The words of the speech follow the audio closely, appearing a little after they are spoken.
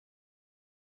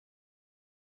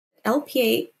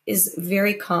LPA is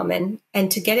very common,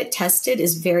 and to get it tested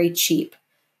is very cheap.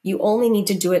 You only need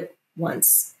to do it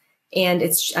once. And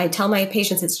I tell my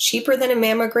patients it's cheaper than a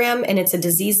mammogram, and it's a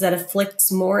disease that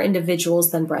afflicts more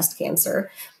individuals than breast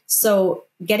cancer. So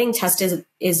getting tested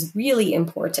is really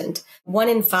important. 1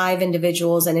 in 5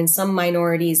 individuals, and in some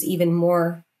minorities, even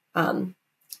more, even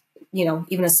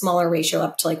a smaller ratio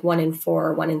up to like 1 in 4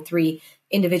 or 1 in 3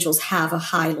 individuals have a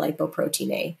high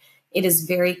lipoprotein A. It is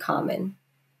very common.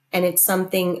 And it's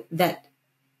something that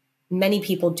many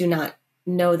people do not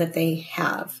know that they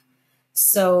have.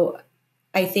 So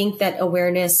I think that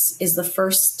awareness is the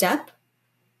first step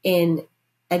in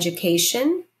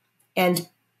education and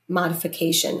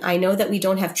modification. I know that we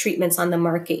don't have treatments on the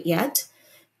market yet,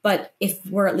 but if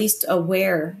we're at least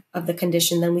aware of the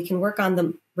condition, then we can work on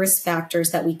the risk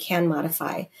factors that we can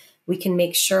modify. We can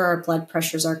make sure our blood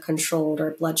pressures are controlled,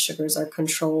 our blood sugars are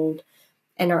controlled,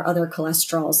 and our other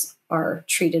cholesterols are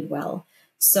treated well.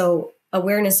 So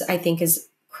awareness, I think, is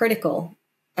critical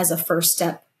as a first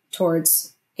step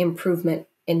towards improvement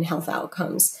in health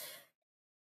outcomes.